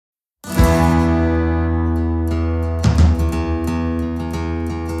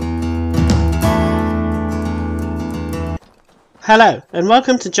Hello and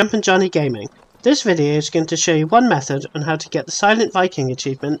welcome to Jumpin' Johnny Gaming. This video is going to show you one method on how to get the Silent Viking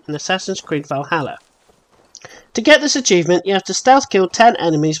achievement in Assassin's Creed Valhalla. To get this achievement, you have to stealth kill 10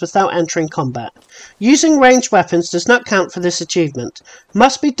 enemies without entering combat. Using ranged weapons does not count for this achievement.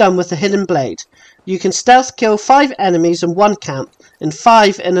 Must be done with a hidden blade. You can stealth kill 5 enemies in one camp and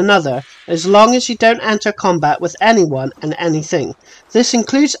 5 in another, as long as you don't enter combat with anyone and anything. This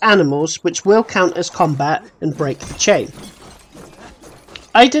includes animals, which will count as combat and break the chain.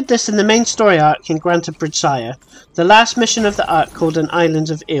 I did this in the main story arc in Granted Bridgesire, the last mission of the arc called an Island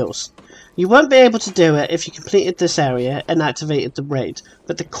of Eels. You won't be able to do it if you completed this area and activated the raid,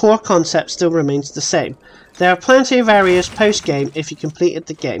 but the core concept still remains the same. There are plenty of areas post-game if you completed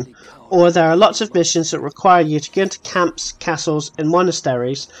the game, or there are lots of missions that require you to go into camps, castles and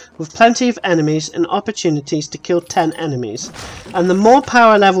monasteries with plenty of enemies and opportunities to kill 10 enemies. And the more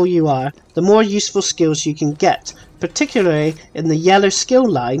power level you are, the more useful skills you can get. Particularly in the yellow skill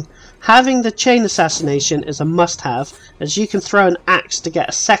line, having the chain assassination is a must-have, as you can throw an axe to get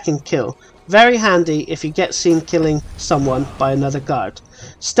a second kill. Very handy if you get seen killing someone by another guard.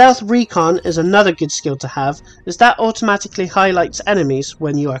 Stealth recon is another good skill to have, as that automatically highlights enemies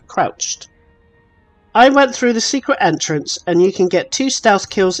when you are crouched. I went through the secret entrance and you can get 2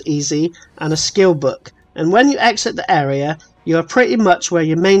 stealth kills easy and a skill book, and when you exit the area you are pretty much where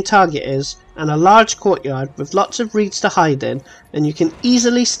your main target is, and a large courtyard with lots of reeds to hide in, and you can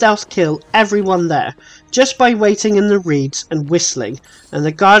easily stealth kill everyone there just by waiting in the reeds and whistling, and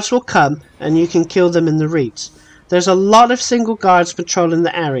the guards will come and you can kill them in the reeds. There's a lot of single guards patrolling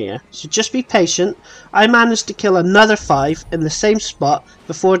the area, so just be patient. I managed to kill another 5 in the same spot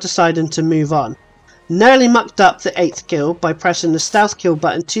before deciding to move on. Nearly mucked up the 8th kill by pressing the stealth kill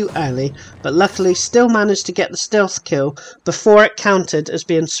button too early, but luckily still managed to get the stealth kill before it counted as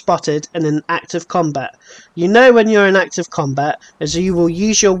being spotted and in active combat. You know when you're in active combat, as you will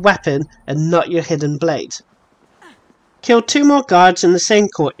use your weapon and not your hidden blade. Killed 2 more guards in the same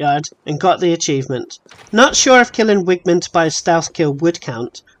courtyard and got the achievement. Not sure if killing Wigmund by a stealth kill would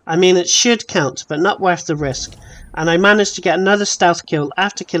count. I mean, it should count, but not worth the risk. And I managed to get another stealth kill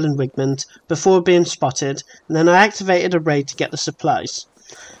after killing Wigmund before being spotted, and then I activated a raid to get the supplies.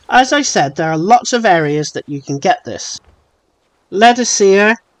 As I said, there are lots of areas that you can get this.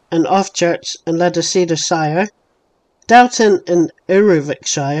 Ledderseer and Offchurch and Ledderseershire, Dalton and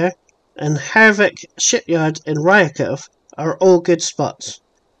Uruvixshire, and Hervik Shipyard in Ryakov are all good spots.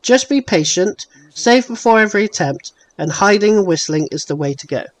 Just be patient, save before every attempt, and hiding and whistling is the way to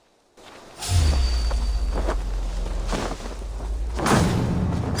go.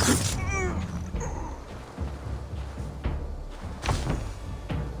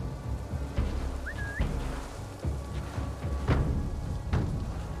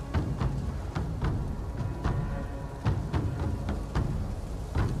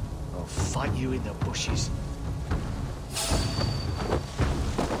 Fight you in the bushes.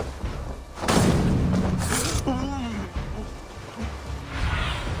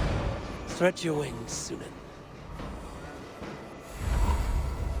 Stretch your wings, Sunan.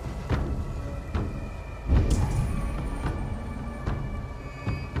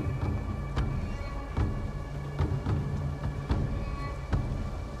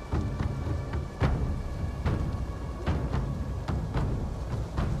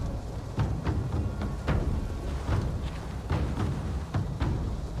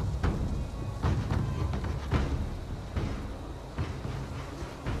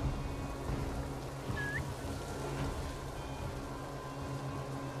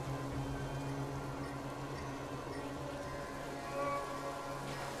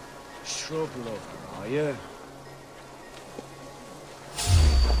 Shrub lover, are you?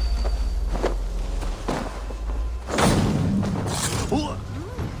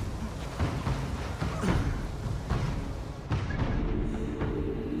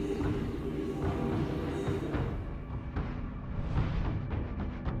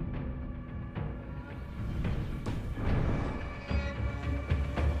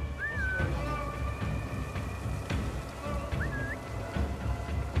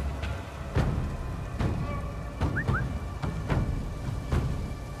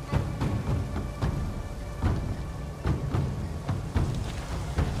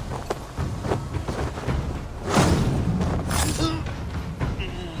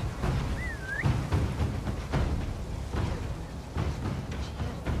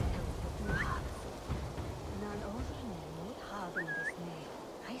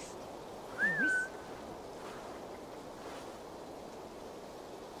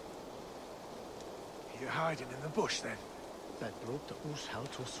 You're hiding in the bush then? That broke the us how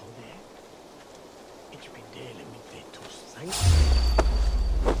to so there. Ich bin delen mit Vetus Sankt.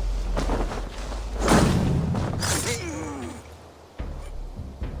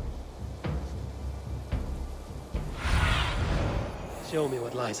 Show me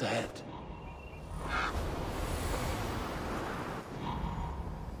what lies ahead.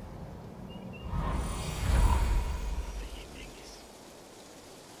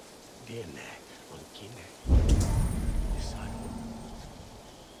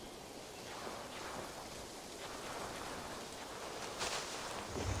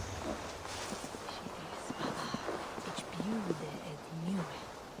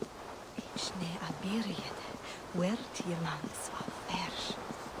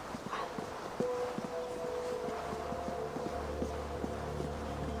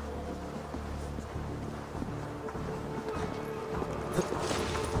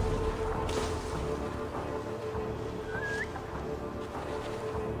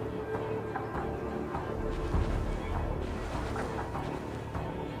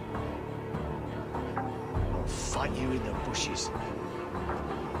 Fight you in the bushes.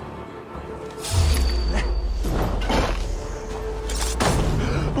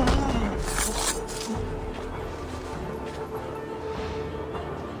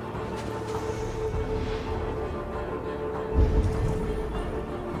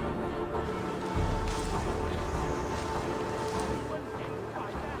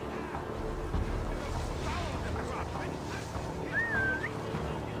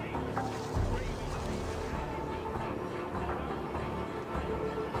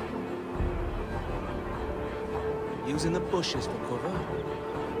 Using the bushes for cover.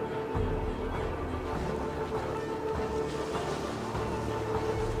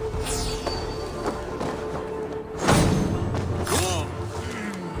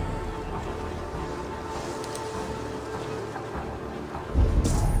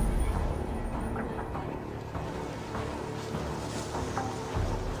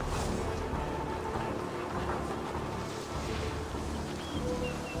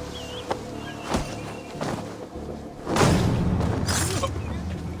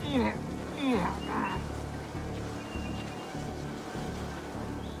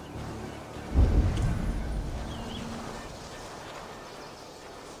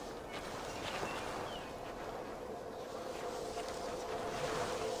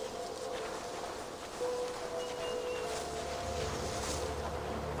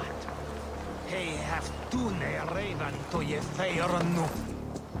 He tunne reivan toje feirannu.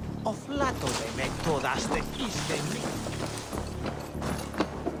 Of latole me todas de istemi.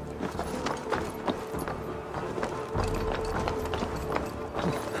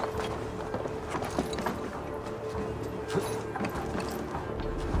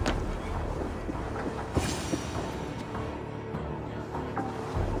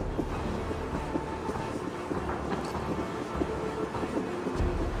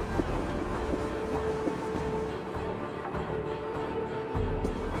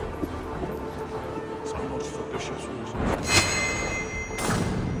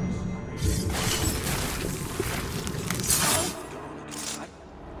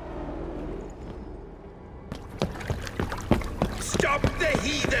 Stop the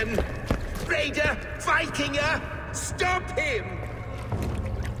heathen! Raider! Vikinger! Stop him!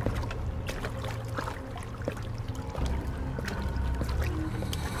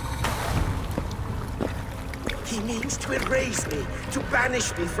 He means to erase me, to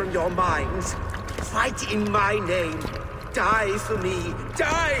banish me from your minds. Fight in my name. Die for me!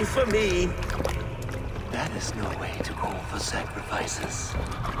 Die for me! That is no way to call for sacrifices.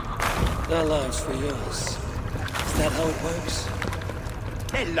 Their lives for yours. Is that how it works?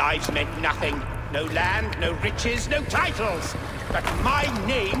 Their lives meant nothing. No land, no riches, no titles. But my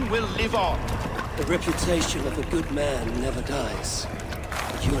name will live on. The reputation of a good man never dies.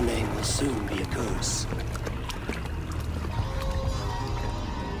 But your name will soon be a curse.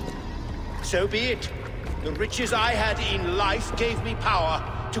 So be it. The riches I had in life gave me power.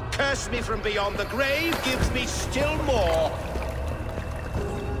 To curse me from beyond the grave gives me still more.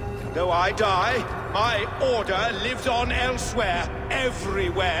 Though I die, my order lives on elsewhere,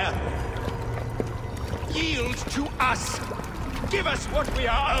 everywhere. Yield to us. Give us what we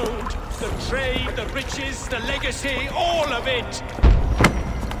are owed. The trade, the riches, the legacy, all of it.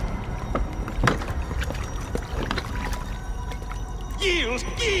 Yield,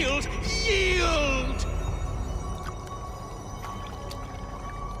 yield, yield!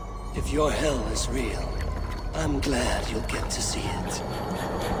 If your hell is real, I'm glad you'll get to see it.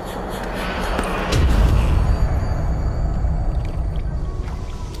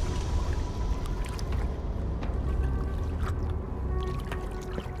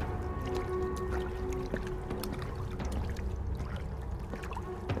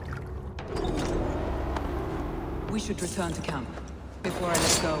 We should return to camp before I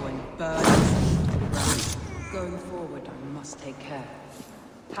let go and burn the ground. Going forward, I must take care.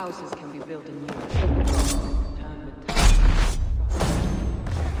 Houses can be built in years. Turn with time.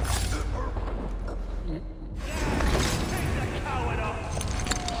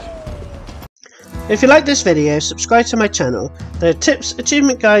 If you like this video, subscribe to my channel. There are tips,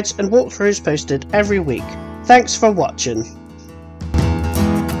 achievement guides and walkthroughs posted every week. Thanks for watching.